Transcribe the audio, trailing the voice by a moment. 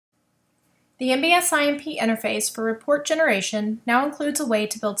The MBSImP interface for report generation now includes a way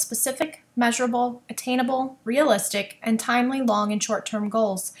to build specific, measurable, attainable, realistic, and timely long and short-term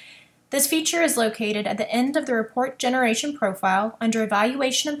goals. This feature is located at the end of the report generation profile under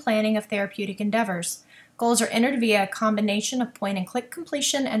Evaluation and Planning of Therapeutic Endeavors. Goals are entered via a combination of point-and-click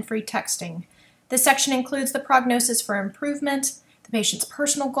completion and free texting. This section includes the prognosis for improvement, the patient's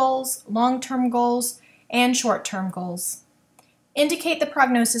personal goals, long-term goals, and short-term goals. Indicate the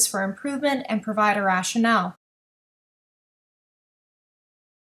prognosis for improvement and provide a rationale.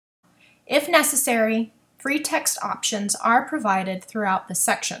 If necessary, free text options are provided throughout this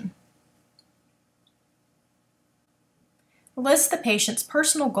section. List the patient's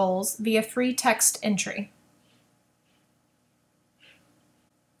personal goals via free text entry.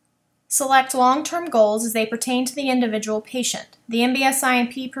 Select long-term goals as they pertain to the individual patient. The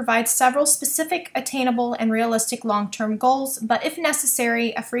MBSImP provides several specific, attainable, and realistic long-term goals, but if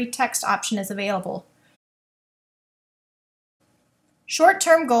necessary, a free text option is available.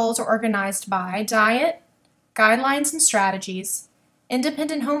 Short-term goals are organized by diet, guidelines and strategies,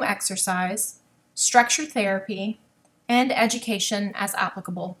 independent home exercise, structured therapy, and education as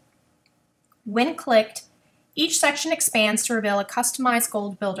applicable. When clicked, each section expands to reveal a customized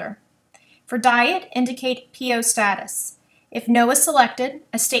goal builder. For diet, indicate PO status. If no is selected,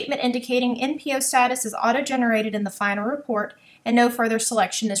 a statement indicating NPO status is auto-generated in the final report and no further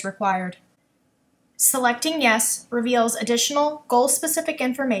selection is required. Selecting yes reveals additional goal-specific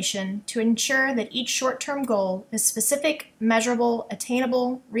information to ensure that each short-term goal is specific, measurable,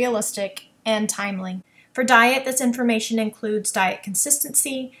 attainable, realistic, and timely. For diet, this information includes diet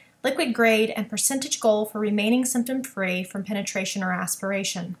consistency, liquid grade, and percentage goal for remaining symptom-free from penetration or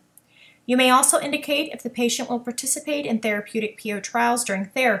aspiration. You may also indicate if the patient will participate in therapeutic PO trials during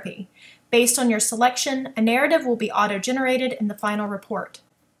therapy. Based on your selection, a narrative will be auto-generated in the final report.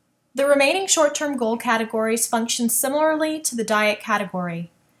 The remaining short-term goal categories function similarly to the diet category.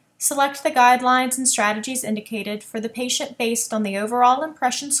 Select the guidelines and strategies indicated for the patient based on the overall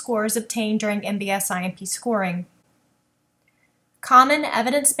impression scores obtained during MBSImP scoring. Common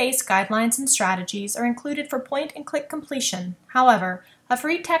evidence-based guidelines and strategies are included for point-and-click completion. However, a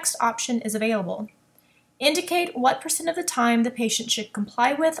free text option is available. Indicate what % of the time the patient should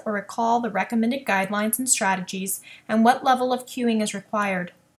comply with or recall the recommended guidelines and strategies and what level of cueing is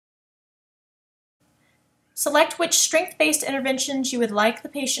required. Select which strength-based interventions you would like the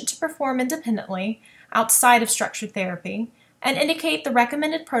patient to perform independently outside of structured therapy and indicate the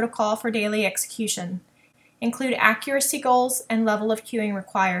recommended protocol for daily execution. Include accuracy goals and level of cueing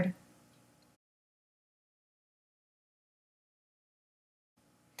required.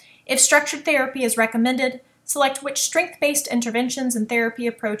 If structured therapy is recommended, select which strength-based interventions and therapy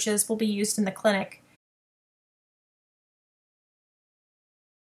approaches will be used in the clinic.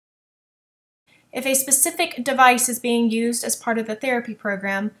 If a specific device is being used as part of the therapy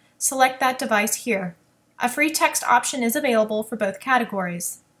program, select that device here. A free text option is available for both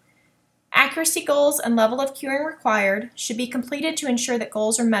categories. Accuracy goals and level of cueing required should be completed to ensure that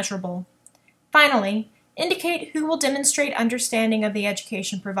goals are measurable. Finally, indicate who will demonstrate understanding of the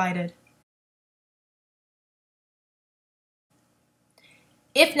education provided.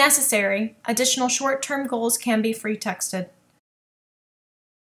 If necessary, additional short-term goals can be free texted.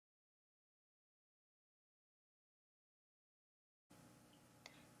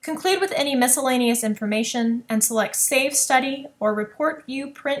 Conclude with any miscellaneous information and select Save Study or Report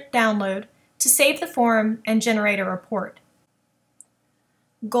View Print Download to save the form and generate a report.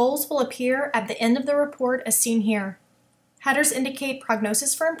 Goals will appear at the end of the report as seen here. Headers indicate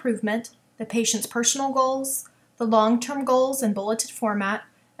prognosis for improvement, the patient's personal goals, the long-term goals in bulleted format,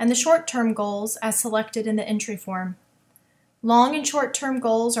 and the short-term goals as selected in the entry form. Long and short-term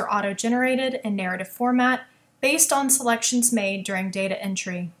goals are auto-generated in narrative format based on selections made during data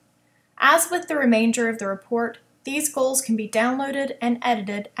entry. As with the remainder of the report, these goals can be downloaded and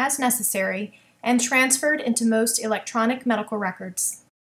edited as necessary and transferred into most electronic medical records.